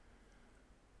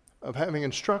of having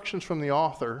instructions from the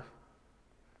author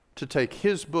to take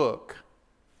his book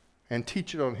and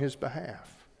teach it on his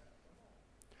behalf.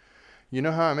 You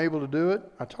know how I'm able to do it?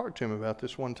 I talked to him about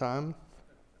this one time,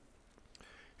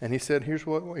 and he said, here's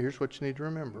what you need to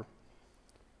remember.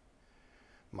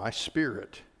 My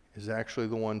Spirit is actually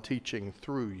the one teaching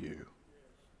through you.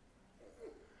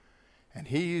 And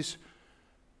He's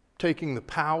taking the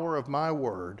power of my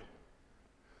word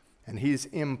and He's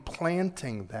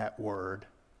implanting that word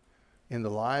in the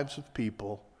lives of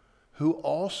people who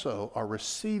also are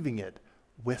receiving it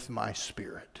with my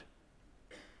Spirit.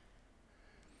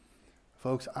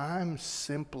 Folks, I'm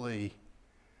simply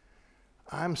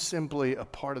a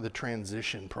part of the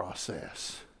transition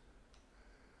process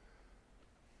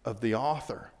of the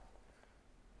author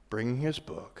bringing his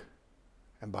book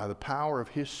and by the power of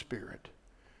His Spirit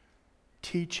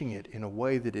teaching it in a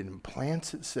way that it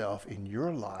implants itself in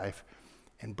your life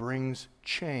and brings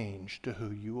change to who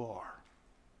you are.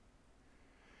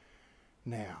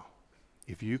 Now,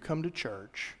 if you come to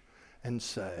church and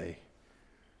say,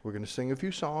 we're going to sing a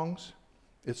few songs,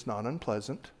 it's not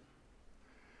unpleasant,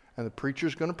 and the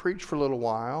preacher's going to preach for a little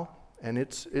while, and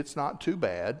it's not too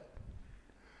bad,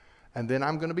 and then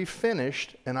I'm going to be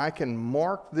finished, and I can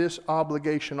mark this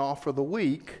obligation off for the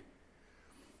week,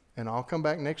 and I'll come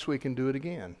back next week and do it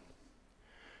again.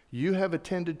 You have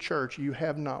attended church, you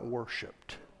have not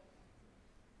worshiped.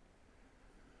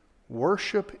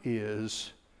 Worship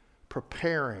is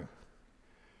preparing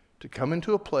to come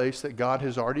into a place that God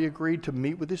has already agreed to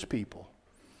meet with His people,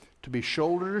 to be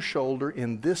shoulder to shoulder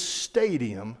in this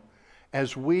stadium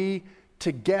as we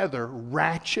together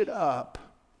ratchet up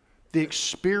the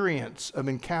experience of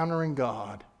encountering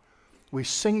God. We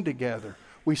sing together.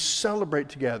 We celebrate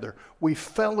together. We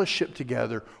fellowship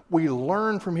together. We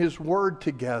learn from His Word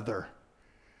together.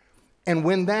 And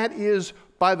when that is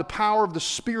by the power of the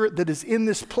Spirit that is in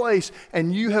this place,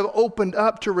 and you have opened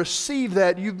up to receive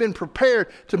that, you've been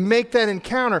prepared to make that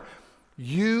encounter,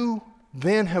 you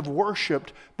then have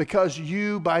worshiped because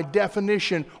you, by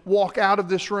definition, walk out of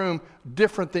this room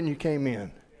different than you came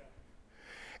in.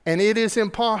 And it is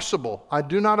impossible, I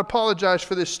do not apologize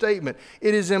for this statement,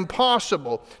 it is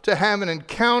impossible to have an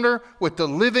encounter with the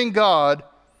living God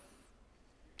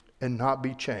and not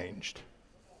be changed.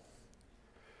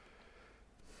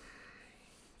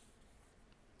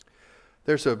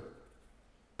 There's a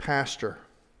pastor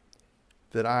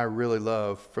that I really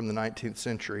love from the 19th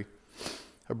century,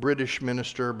 a British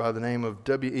minister by the name of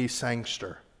W.E.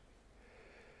 Sangster.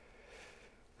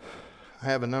 I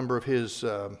have a number of his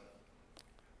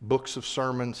books of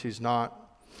sermons. He's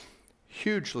not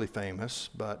hugely famous,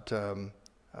 but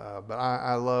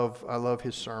I love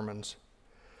his sermons.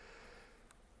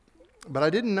 But I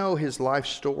didn't know his life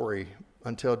story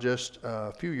until just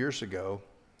a few years ago.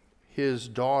 His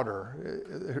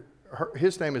daughter,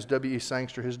 his name is W.E.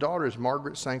 Sangster. His daughter is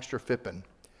Margaret Sangster Phippen.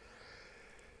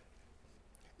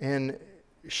 And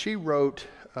she wrote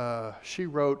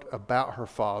about her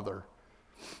father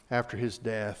after his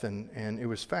death, and it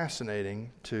was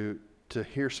fascinating to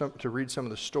read some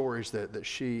of the stories that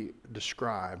she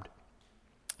described.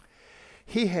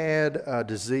 He had a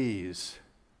disease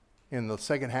in the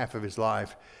second half of his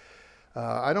life.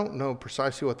 I don't know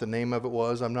precisely what the name of it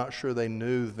was. I'm not sure they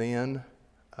knew then.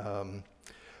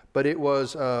 But it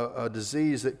was a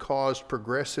disease that caused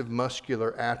progressive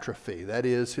muscular atrophy. That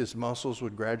is, his muscles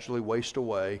would gradually waste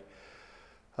away.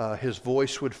 His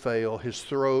voice would fail. His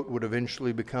throat would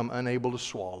eventually become unable to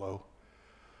swallow,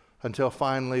 until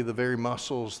finally the very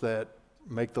muscles that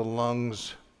make the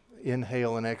lungs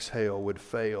inhale and exhale would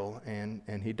fail,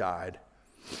 and he died.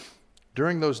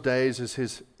 During those days, as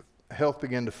his health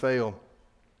began to fail,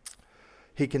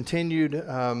 he continued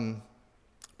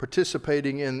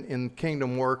participating in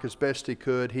kingdom work as best he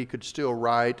could. He could still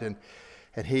write, and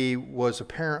he was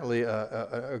apparently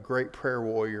a great prayer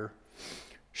warrior.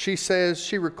 She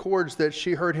records that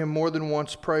she heard him more than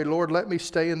once pray, "Lord, let me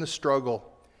stay in the struggle.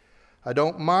 I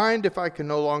don't mind if I can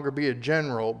no longer be a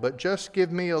general, but just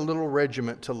give me a little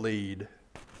regiment to lead."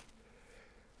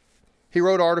 He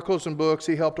wrote articles and books.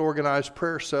 He helped organize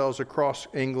prayer cells across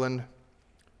England.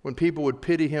 When people would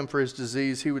pity him for his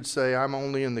disease, he would say, "I'm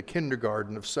only in the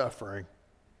kindergarten of suffering."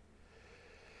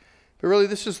 But really,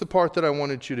 this is the part that I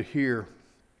wanted you to hear.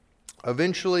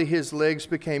 Eventually, his legs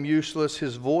became useless.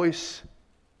 His voice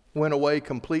went away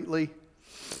completely.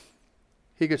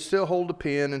 He could still hold a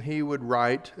pen, and he would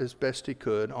write as best he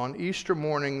could. On Easter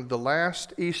morning, the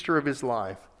last Easter of his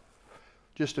life,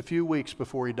 just a few weeks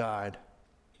before he died,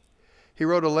 he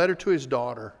wrote a letter to his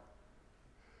daughter.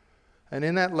 And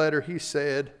in that letter he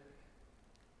said,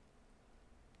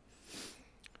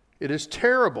 "It is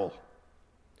terrible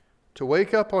to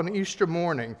wake up on Easter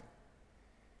morning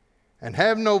and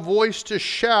have no voice to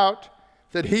shout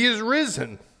that he is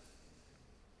risen."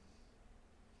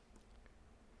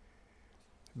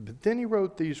 But then he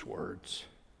wrote these words,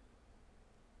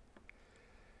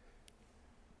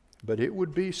 "But it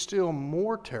would be still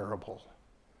more terrible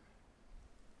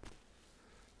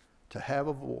to have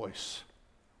a voice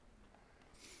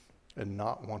and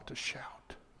not want to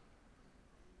shout."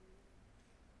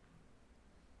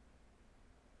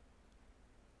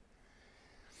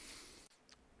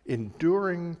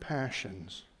 Enduring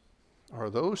passions are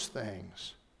those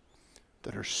things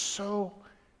that are so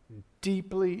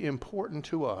deeply important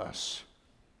to us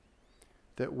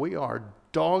that we are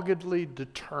doggedly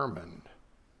determined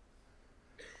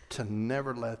to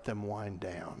never let them wind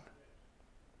down.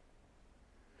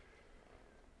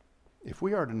 If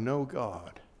we are to know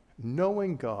God,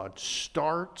 knowing God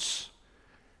starts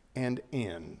and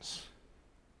ends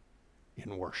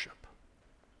in worship.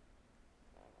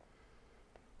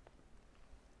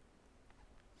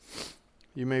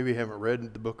 You maybe haven't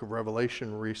read the book of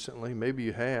Revelation recently. Maybe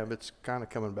you have. It's kind of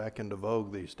coming back into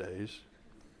vogue these days.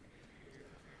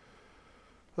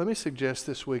 Let me suggest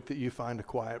this week that you find a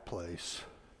quiet place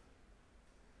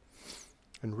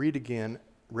and read again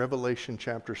Revelation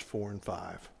chapters 4 and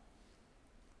 5.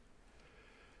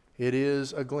 It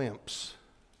is a glimpse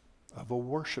of a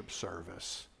worship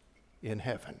service in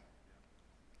heaven.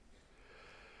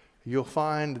 You'll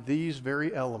find these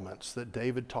very elements that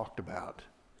David talked about: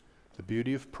 the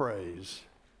beauty of praise,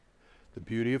 the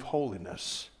beauty of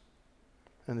holiness,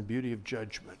 and the beauty of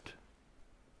judgment.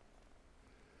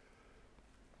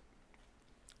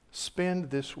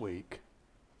 Spend this week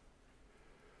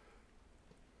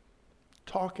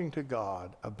talking to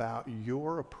God about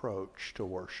your approach to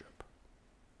worship.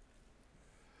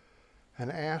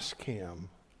 And ask him,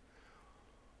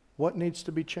 what needs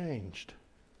to be changed?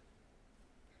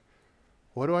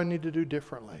 What do I need to do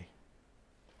differently?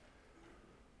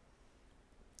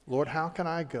 Lord, how can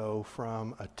I go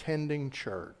from attending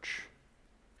church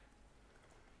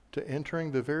to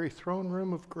entering the very throne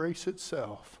room of grace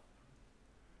itself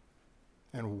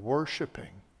and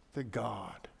worshiping the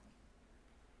God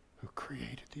who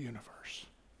created the universe?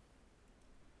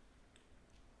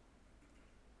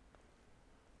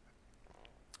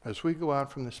 As we go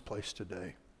out from this place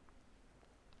today,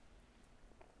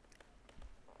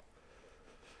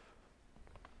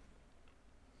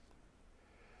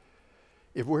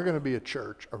 if we're going to be a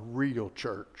church, a real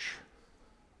church,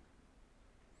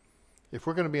 if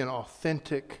we're going to be an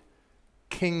authentic,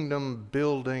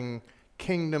 kingdom-building,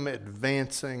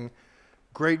 kingdom-advancing,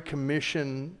 Great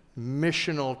Commission,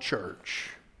 missional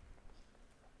church,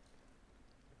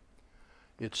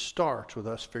 It starts with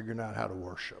us figuring out how to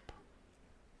worship.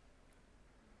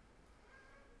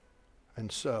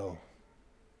 And so,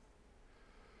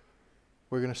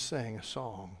 we're going to sing a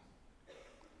song.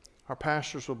 Our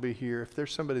pastors will be here. If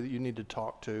there's somebody that you need to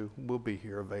talk to, we'll be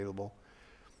here available.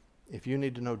 If you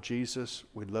need to know Jesus,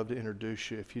 we'd love to introduce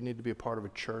you. If you need to be a part of a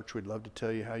church, we'd love to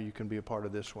tell you how you can be a part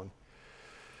of this one.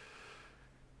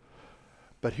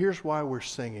 But here's why we're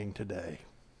singing today.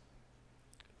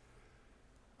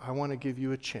 I want to give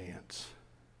you a chance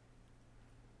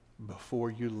before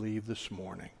you leave this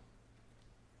morning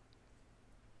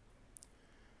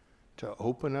to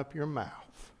open up your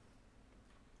mouth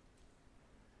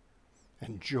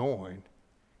and join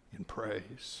in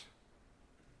praise.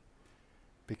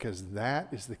 Because that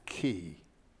is the key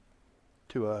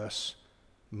to us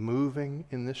moving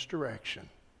in this direction.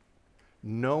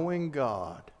 Knowing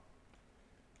God,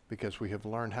 because we have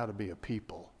learned how to be a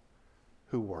people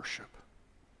who worship.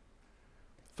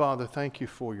 Father, thank you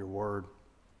for your word.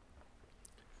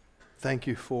 Thank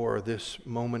you for this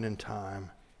moment in time.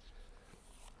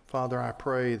 Father, I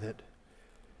pray that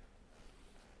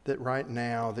right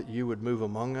now that you would move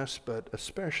among us, but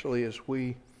especially as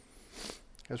we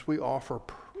offer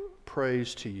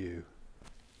praise to you,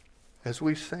 as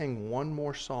we sing one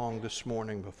more song this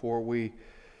morning before we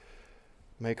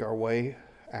make our way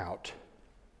out.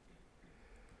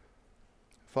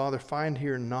 Father, find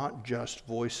here not just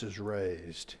voices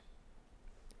raised.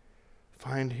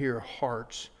 Find here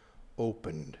hearts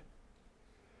opened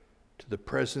to the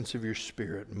presence of your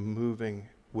Spirit moving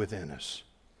within us.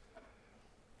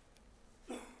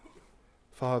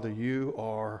 Father, you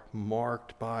are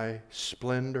marked by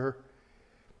splendor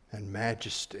and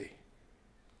majesty.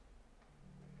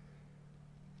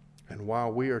 And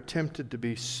while we are tempted to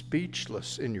be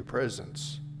speechless in your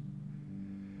presence,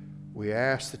 we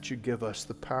ask that you give us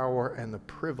the power and the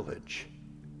privilege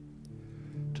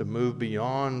to move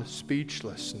beyond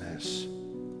speechlessness,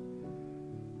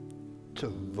 to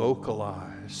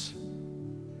vocalize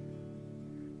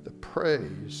the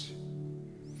praise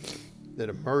that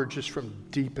emerges from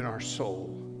deep in our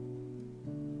soul.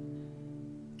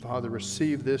 Father,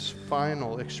 receive this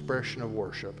final expression of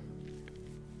worship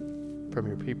from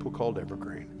your people called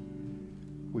Evergreen.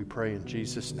 We pray in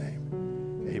Jesus'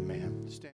 name. Amen.